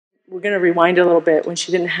we're going to rewind a little bit when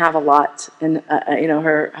she didn't have a lot, and you know,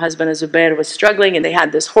 her husband Zubair was struggling, and they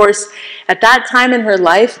had this horse. At that time in her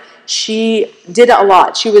life, she did a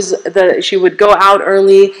lot. She would go out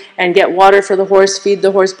early and get water for the horse, feed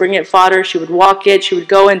the horse, bring it fodder. She would walk it. She would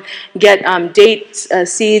go and get date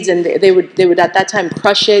seeds, and they would at that time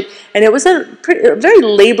crush it. And it was a very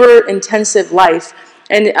labor-intensive life.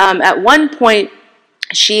 And at one point,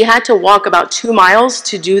 she had to walk about 2 miles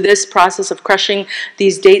to do this process of crushing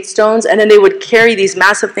these date stones, and then they would carry these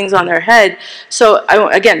massive things on their head. So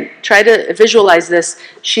again, try to visualize this.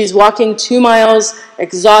 She's walking 2 miles,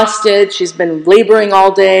 exhausted. She's been laboring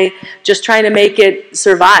all day, just trying to make it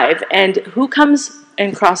survive. And who comes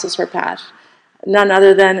and crosses her path? None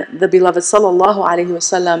other than the beloved Sallallahu Alaihi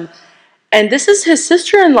Wasallam. And this is his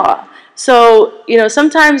sister-in-law. So, you know,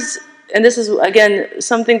 sometimes, and this is, again,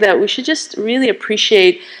 something that we should just really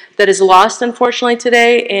appreciate that is lost, unfortunately,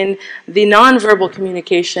 today in the nonverbal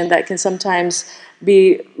communication that can sometimes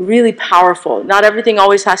be really powerful. Not everything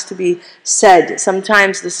always has to be said.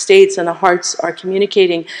 Sometimes the states and the hearts are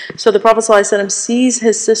communicating. So the Prophet ﷺ sees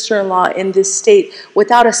his sister-in-law in this state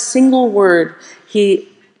without a single word. He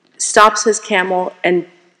stops his camel and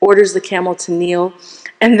orders the camel to kneel.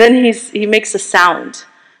 And then he makes a sound.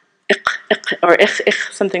 Or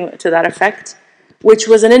something to that effect, which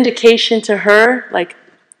was an indication to her, like,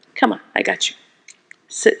 come on, I got you.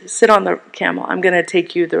 Sit on the camel. I'm going to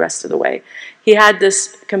take you the rest of the way. He had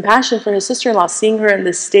this compassion for his sister-in-law, seeing her in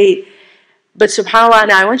this state. But subhanAllah,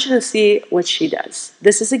 now I want you to see what she does.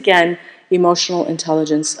 This is, again, emotional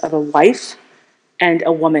intelligence of a wife and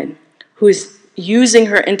a woman who is using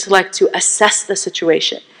her intellect to assess the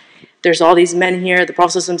situation. There's all these men here, the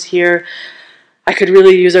Prophet ﷺ's here. I could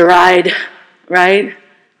really use a ride, right?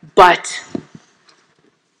 But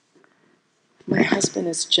my husband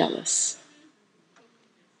is jealous.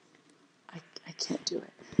 I can't do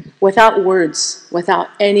it. Without words, without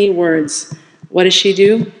any words, what does she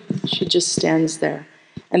do? She just stands there.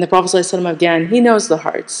 And the Prophet ﷺ, again, he knows the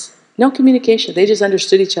hearts. No communication. They just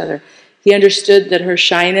understood each other. He understood that her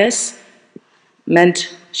shyness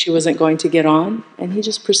meant she wasn't going to get on, and he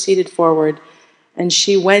just proceeded forward. And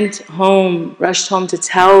she went home, rushed home to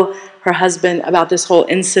tell her husband about this whole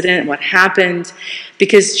incident, what happened,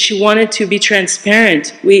 because she wanted to be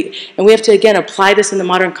transparent. We have to, again, apply this in the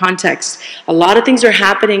modern context. A lot of things are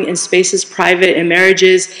happening in spaces private, in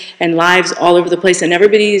marriages and lives all over the place, and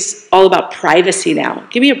everybody's all about privacy now.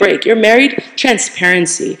 Give me a break. You're married,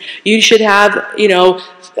 transparency. You should have, you know,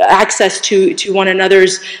 access to one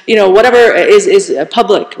another's, you know, whatever is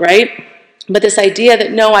public, right? But this idea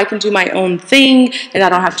that, no, I can do my own thing and I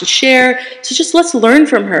don't have to share. So just let's learn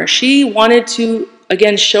from her. She wanted to,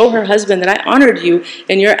 again, show her husband that I honored you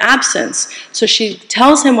in your absence. So she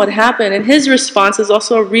tells him what happened, and his response is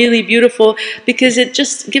also really beautiful because it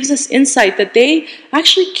just gives us insight that they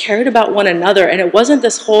actually cared about one another, and it wasn't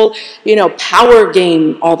this whole, you know, power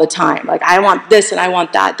game all the time. Like, I want this and I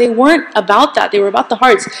want that. They weren't about that. They were about the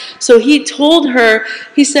hearts. So he told her,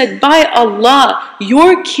 he said, by Allah,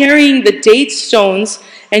 you're carrying the date stones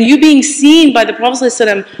and you being seen by the Prophet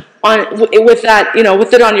ﷺ with that, you know,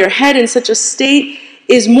 with it on your head in such a state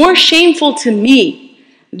is more shameful to me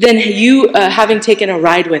than you having taken a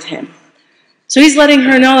ride with him. So he's letting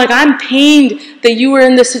her know, like, I'm pained that you were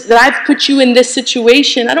in this, that I've put you in this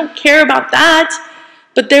situation. I don't care about that.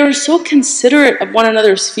 But they were so considerate of one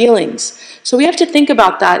another's feelings. So we have to think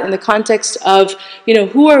about that in the context of, you know,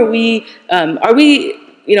 who are we,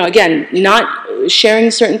 you know, again, not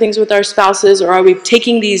sharing certain things with our spouses, or are we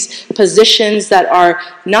taking these positions that are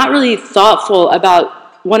not really thoughtful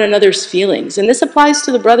about one another's feelings? And this applies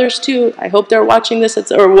to the brothers too. I hope they're watching this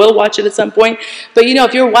or will watch it at some point. But you know,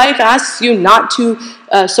 if your wife asks you not to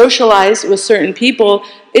socialize with certain people,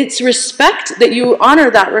 it's respect that you honor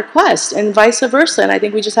that request, and vice versa. And I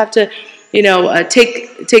think we just have to, you know,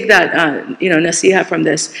 take that, you know, nasiha from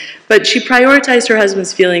this. But she prioritized her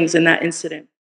husband's feelings in that incident.